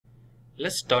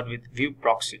Let's start with View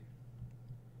Proxy.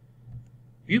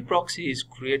 View Proxy is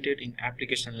created in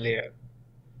application layer.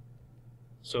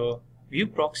 So View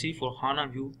Proxy for HANA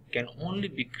View can only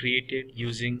be created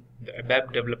using the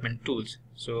ABAP development tools.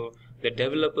 So the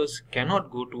developers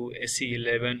cannot go to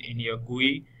SE11 in your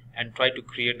GUI and try to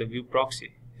create the View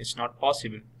Proxy. It's not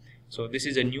possible. So this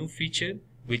is a new feature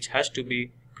which has to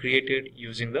be created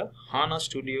using the HANA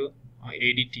Studio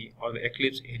ADT or the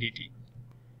Eclipse ADT.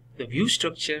 The view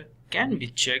structure can be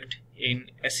checked in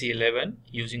SE11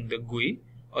 using the GUI,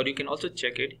 or you can also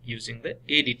check it using the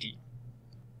ADT.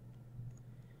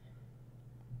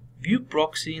 View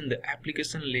Proxy in the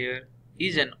application layer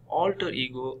is an alter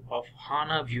ego of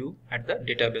HANA View at the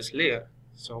database layer.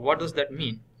 So what does that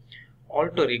mean?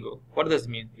 Alter ego, what does it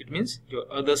mean? It means your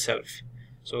other self.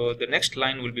 So the next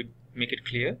line will make it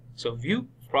clear. So View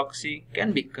Proxy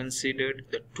can be considered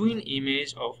the twin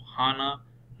image of HANA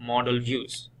model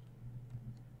views.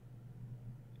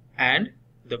 And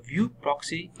the View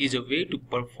Proxy is a way to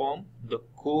perform the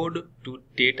code to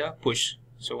data push.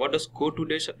 So what does code to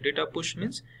data push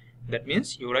means? That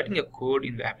means you're writing a code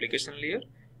in the application layer,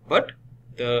 but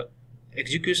the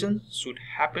execution should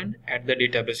happen at the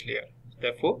database layer.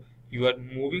 Therefore, you are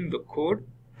moving the code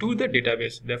to the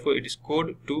database. Therefore, it is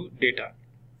code to data.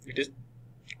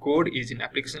 Code is in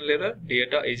application layer,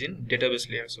 data is in database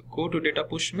layer. So code to data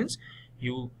push means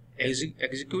you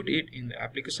execute it in the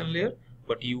application layer,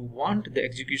 but you want the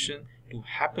execution to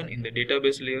happen in the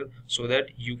database layer so that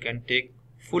you can take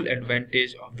full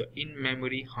advantage of the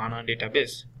in-memory HANA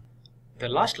database. The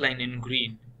last line in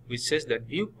green, which says that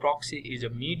View Proxy is a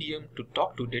medium to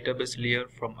talk to database layer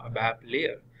from ABAP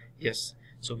layer. Yes,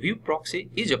 so View Proxy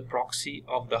is a proxy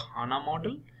of the HANA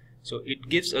model. So it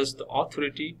gives us the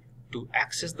authority to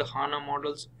access the HANA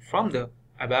models from the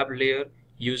ABAP layer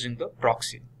using the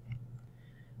proxy.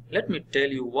 Let me tell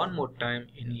you one more time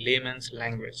in layman's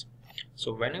language.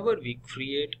 So whenever we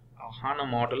create a HANA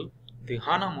model, the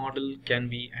HANA model can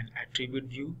be an attribute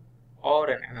view or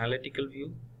an analytical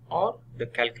view or the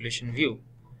calculation view.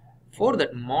 For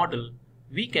that model,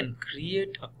 we can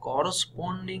create a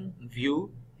corresponding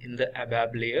view in the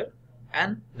ABAP layer,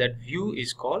 and that view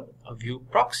is called a View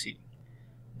Proxy.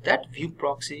 That View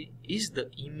Proxy is the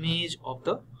image of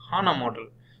the HANA model.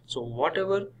 So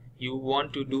whatever you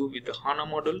want to do with the HANA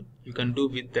model, you can do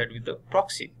with the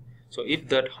proxy. So if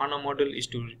that HANA model is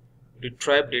to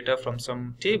retrieve data from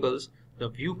some tables, the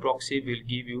View Proxy will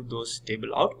give you those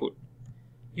table output.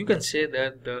 You can say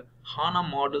that the HANA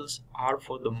models are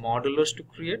for the modelers to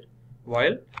create,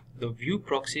 while the View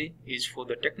Proxy is for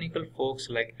the technical folks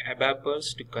like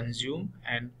ABAPers to consume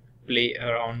and play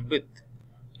around with.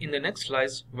 In the next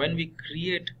slides, when we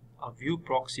create a View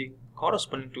Proxy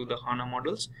corresponding to the HANA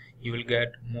models, you will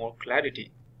get more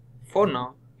clarity. For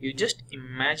now, you just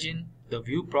imagine the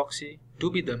View Proxy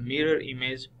to be the mirror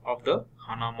image of the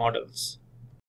HANA models.